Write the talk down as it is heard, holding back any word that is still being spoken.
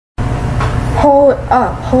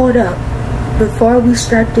Hold up. Before we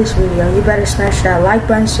start this video, you better smash that like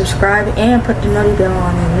button, subscribe, and put the noti bell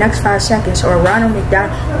on. In the next 5 seconds, or Ronald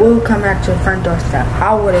McDonald will come back to the front doorstep.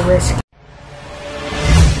 How would it risk?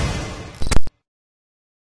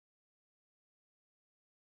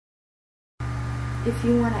 If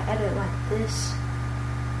you want to edit like this,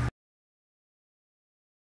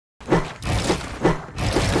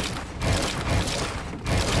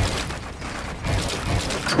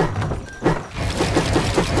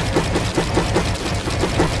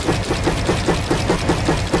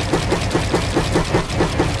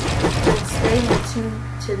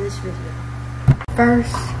 to this video.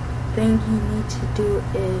 First thing you need to do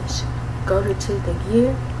is go to the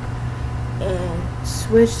gear and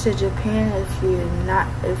switch to Japan if you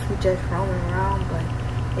just roaming around, but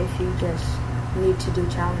if you just need to do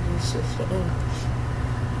challenges, switch to English.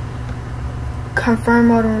 Confirm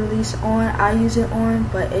mode and release on. I use it on,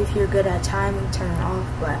 but if you're good at timing, turn it off,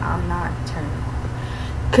 but I'm not turning it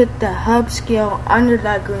off. Put the hub scale under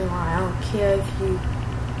that green line. I don't care if you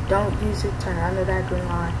don't use it, turn it under that green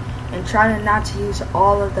line. And try not to use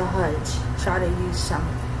all of the HUDs. Try to use some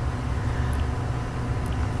of it.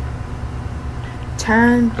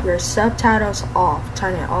 Turn your subtitles off.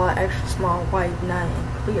 Turn it all extra small, white, none, and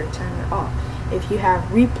clear. Turn it off. If you have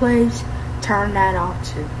replays, turn that off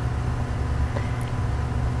too.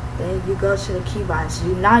 Then you go to the keybinds.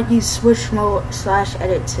 Do not use switch mode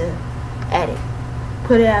 /edit to edit.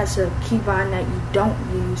 Put it as a keybind that you don't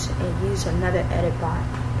use and use another edit bind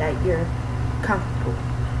that you're comfortable.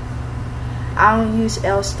 I don't use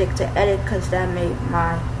L stick to edit because that made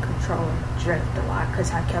my controller drift a lot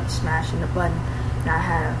because I kept smashing the button and I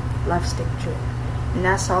had a left stick drift. And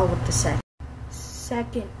that's all with the setting.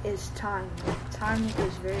 Second is timing. Timing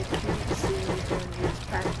is very key to see when you're doing these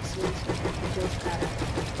practices. You just gotta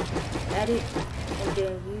edit and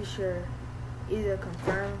then use your either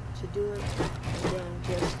confirm to do it and then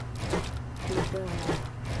just keep doing that.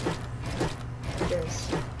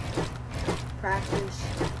 Just practice.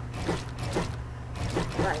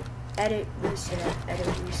 Like edit, reset,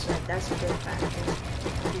 that's a good practice.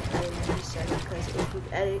 Keep editing, reset, because if you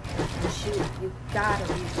edit and shoot, you gotta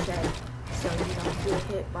reset so you don't get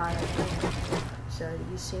hit by a thing. So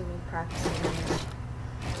you see me practicing these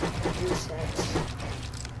resets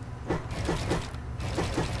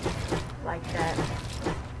like that.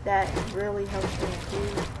 That really helps me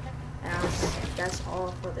improve, and that's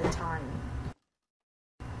all for the timing.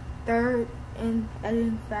 Third in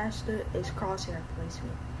editing faster is crosshair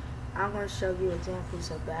placement. I'm going to show you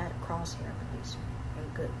examples of bad crosshair placement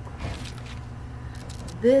and good.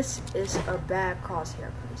 This is a bad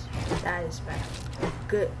crosshair placement. That is bad.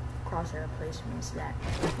 Good crosshair placement is that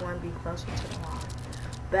you want to be closer to the line.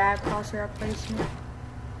 Bad crosshair placement,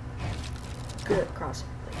 good crosshair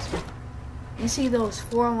placement. You see those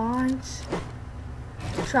 4 lines?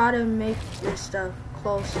 Try to make your stuff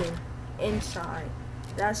closer inside.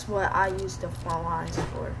 That's what I use the 4 lines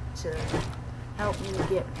for, to help me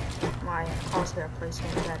get my crosshair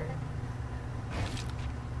placement better.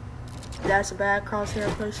 That's a bad crosshair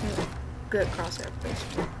placement, good crosshair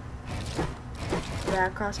placement.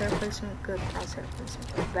 Bad crosshair placement, good crosshair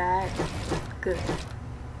placement. Bad, good.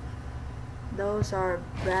 Those are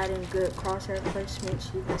bad and good crosshair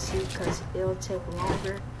placements, you can see, because it'll take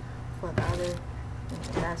longer for the other.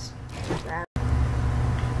 That's bad.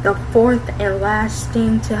 The fourth and last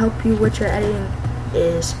thing to help you with your editing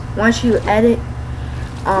is once you edit,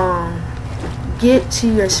 get to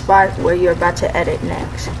your spot where you're about to edit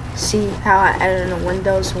next. See how I edit in the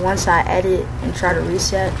windows? Once I edit and try to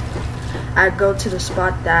reset, I go to the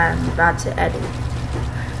spot that I'm about to edit.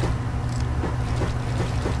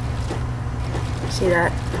 See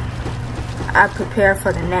that? I prepare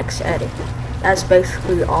for the next edit. That's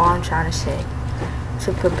basically all I'm trying to say.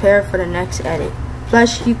 To prepare for the next edit.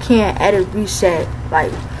 Plus, you can't edit reset.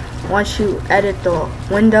 Like, once you edit the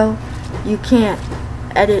window, you can't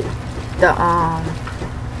edit the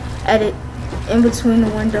edit in between the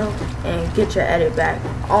window and get your edit back.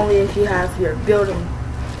 Only if you have your building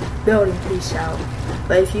piece out.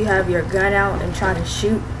 But if you have your gun out and try to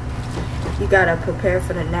shoot, you gotta prepare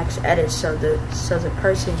for the next edit so the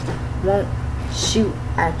person won't shoot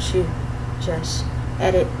at you. Just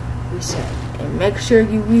edit, reset, and make sure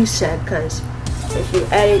you reset, because if you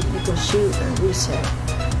edit, you can shoot and reset.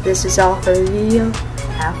 This is all for the video.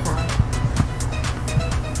 Have fun.